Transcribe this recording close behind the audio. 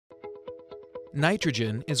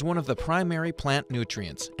Nitrogen is one of the primary plant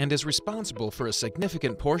nutrients and is responsible for a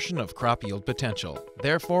significant portion of crop yield potential.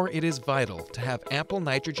 Therefore, it is vital to have ample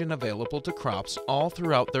nitrogen available to crops all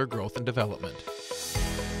throughout their growth and development.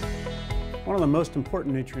 One of the most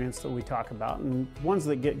important nutrients that we talk about, and ones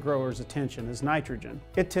that get growers' attention, is nitrogen.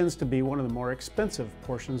 It tends to be one of the more expensive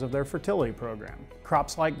portions of their fertility program.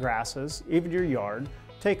 Crops like grasses, even your yard,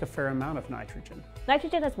 take a fair amount of nitrogen.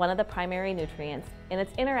 Nitrogen is one of the primary nutrients, and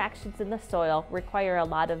its interactions in the soil require a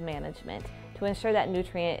lot of management to ensure that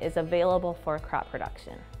nutrient is available for crop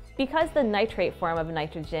production. Because the nitrate form of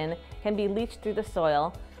nitrogen can be leached through the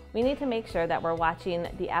soil, we need to make sure that we're watching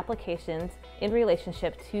the applications in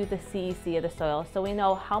relationship to the CEC of the soil so we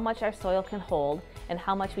know how much our soil can hold and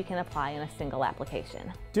how much we can apply in a single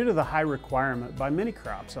application. Due to the high requirement by many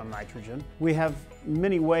crops on nitrogen, we have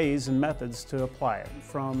many ways and methods to apply it,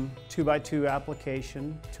 from 2x2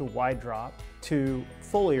 application to wide drop to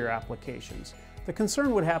foliar applications. The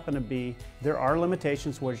concern would happen to be there are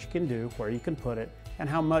limitations what you can do, where you can put it, and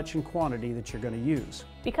how much and quantity that you're going to use.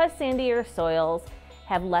 Because sandier soils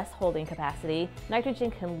have less holding capacity,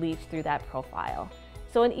 nitrogen can leach through that profile.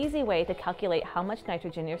 So an easy way to calculate how much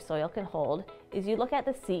nitrogen your soil can hold is you look at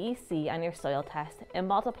the CEC on your soil test and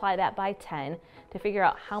multiply that by 10 to figure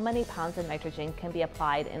out how many pounds of nitrogen can be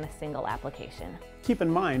applied in a single application. Keep in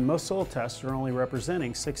mind, most soil tests are only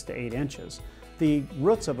representing 6 to 8 inches. The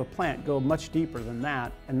roots of a plant go much deeper than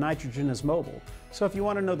that, and nitrogen is mobile. So if you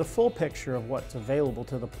want to know the full picture of what's available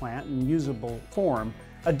to the plant in usable form,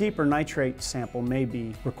 a deeper nitrate sample may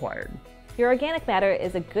be required. Your organic matter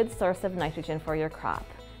is a good source of nitrogen for your crop.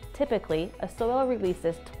 Typically, a soil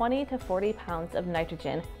releases 20 to 40 pounds of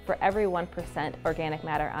nitrogen for every 1% organic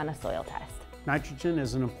matter on a soil test. Nitrogen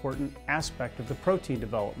is an important aspect of the protein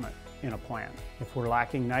development in a plant. If we're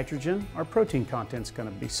lacking nitrogen, our protein content's going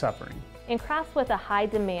to be suffering. In crops with a high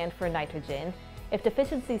demand for nitrogen, if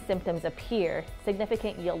deficiency symptoms appear,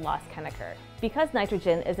 significant yield loss can occur. Because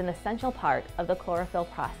nitrogen is an essential part of the chlorophyll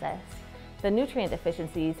process, the nutrient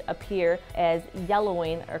deficiencies appear as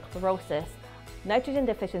yellowing or chlorosis. Nitrogen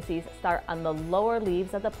deficiencies start on the lower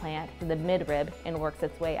leaves of the plant to the midrib and works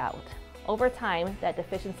its way out. Over time, that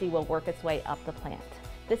deficiency will work its way up the plant.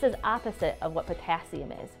 This is opposite of what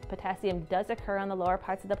potassium is. Potassium does occur on the lower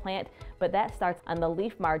parts of the plant, but that starts on the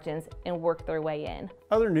leaf margins and work their way in.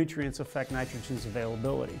 Other nutrients affect nitrogen's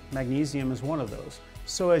availability. Magnesium is one of those.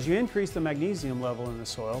 So as you increase the magnesium level in the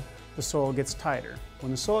soil gets tighter.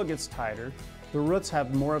 When the soil gets tighter, the roots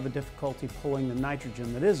have more of a difficulty pulling the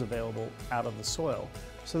nitrogen that is available out of the soil.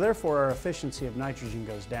 So therefore our efficiency of nitrogen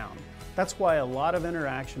goes down. That's why a lot of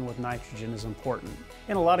interaction with nitrogen is important.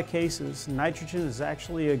 In a lot of cases, nitrogen is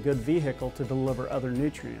actually a good vehicle to deliver other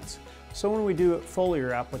nutrients. So when we do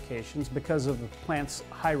foliar applications, because of the plant's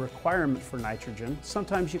high requirement for nitrogen,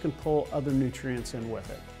 sometimes you can pull other nutrients in with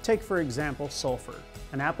it. Take, for example, sulfur.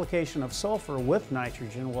 An application of sulfur with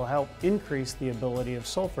nitrogen will help increase the ability of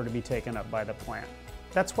sulfur to be taken up by the plant.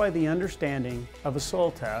 That's why the understanding of a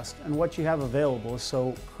soil test and what you have available is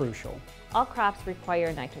so crucial. All crops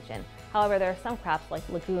require nitrogen. However, there are some crops like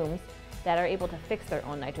legumes that are able to fix their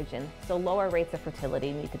own nitrogen, so lower rates of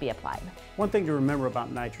fertility need to be applied. One thing to remember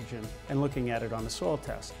about nitrogen and looking at it on a soil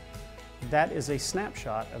test, that is a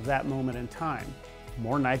snapshot of that moment in time.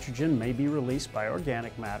 More nitrogen may be released by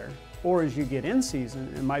organic matter, or as you get in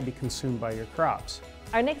season, it might be consumed by your crops.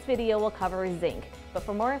 Our next video will cover zinc, but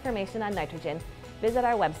for more information on nitrogen, visit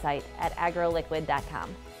our website at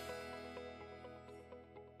agroliquid.com.